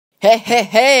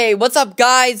Hey, what's up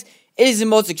guys? It is the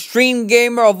most extreme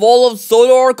gamer of all of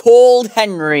Sodor called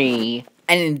Henry.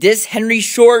 And in this Henry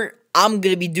short, I'm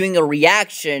gonna be doing a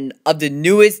reaction of the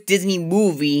newest Disney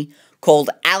movie called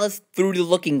Alice Through the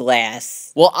Looking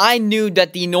Glass. Well, I knew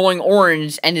that the annoying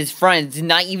Orange and his friends did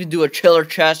not even do a trailer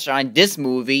trash on this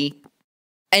movie.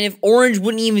 And if Orange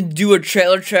wouldn't even do a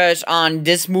trailer trash on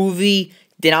this movie,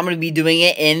 then I'm gonna be doing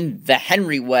it in the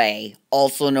Henry way,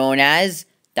 also known as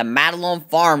the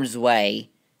Maddalonefarms way,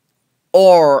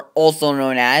 or also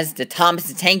known as the Thomas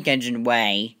the Tank Engine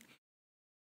way.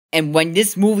 And when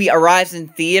this movie arrives in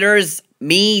theaters,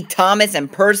 me, Thomas,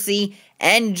 and Percy,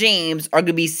 and James are going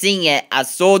to be seeing it at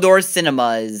Sodor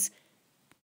Cinemas.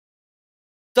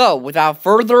 So, without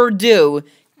further ado,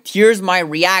 here's my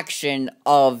reaction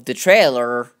of the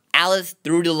trailer, Alice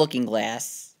Through the Looking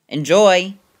Glass.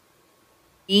 Enjoy!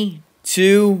 3,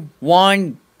 2,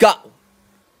 1, go!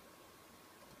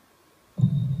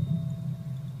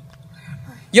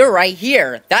 You're right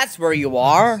here. That's where you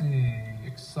are.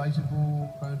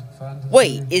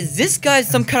 Wait, is this guy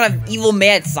some kind of evil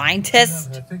mad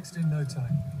scientist?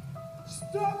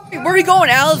 Hey, where are you going,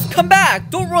 Alice? Come back!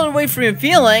 Don't run away from your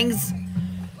feelings!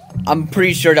 I'm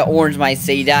pretty sure that Orange might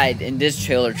say that in this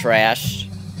trailer trash.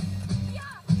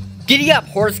 Giddy up,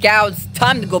 Horse Scouts!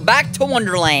 Time to go back to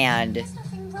Wonderland!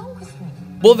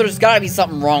 Well, there's gotta be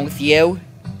something wrong with you.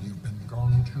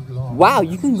 Wow,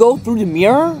 you can go through the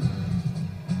mirror?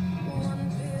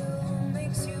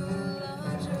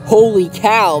 Holy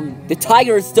cow, the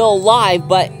tiger is still alive,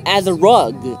 but as a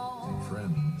rug.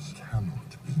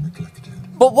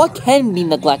 But what can be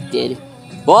neglected?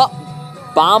 Well,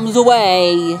 bombs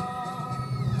away.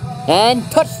 And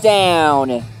touchdown.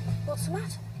 What's the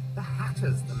matter? The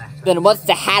Hatter's the matter. Then what's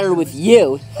the Hatter with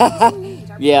you?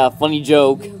 Yeah, funny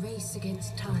joke.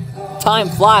 Time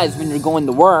flies when you're going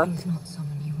to work.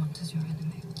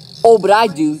 Oh, but I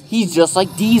do. He's just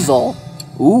like Diesel.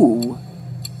 Ooh.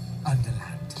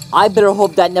 I better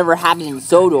hope that never happens in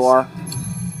Sodor.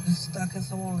 Stuck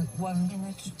us all at 1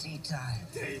 minute tea time.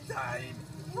 Tea time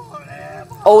forever.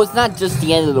 Oh, it's not just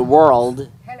the end of the world.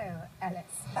 Hello, Alice.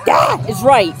 Ah, it's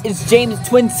right. It's James'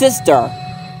 twin sister.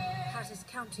 Hatter's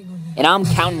counting on you. And I'm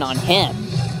counting on him.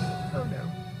 Oh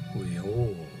no. We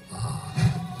all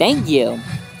are. Thank you.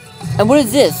 And what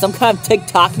is this? Some kind of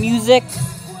TikTok music?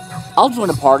 I'll join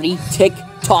a party.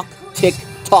 Tick-tock,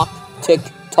 tick-tock,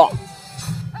 tick-tock.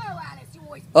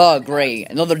 Oh, great.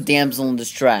 Another damsel in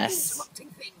distress.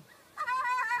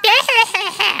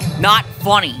 Not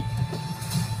funny.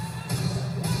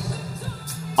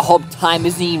 I hope time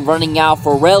isn't even running out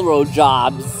for railroad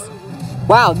jobs.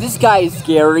 Wow, this guy is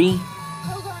scary.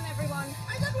 Hold on, everyone.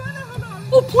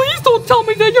 Oh, please don't tell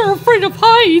me that you're afraid of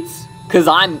heights. Cause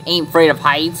I ain't afraid of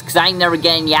heights, cause I ain't never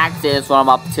get any accidents when I'm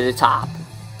up to the top.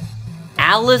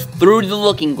 Alice Through the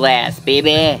Looking Glass,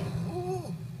 baby.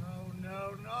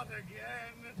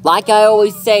 Like I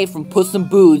always say from Puss in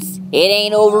Boots, it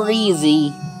ain't over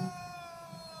easy.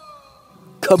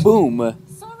 Kaboom.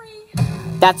 Sorry.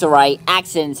 That's alright,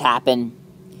 accidents happen.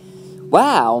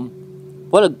 Wow,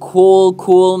 what a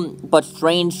cool, but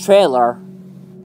strange trailer.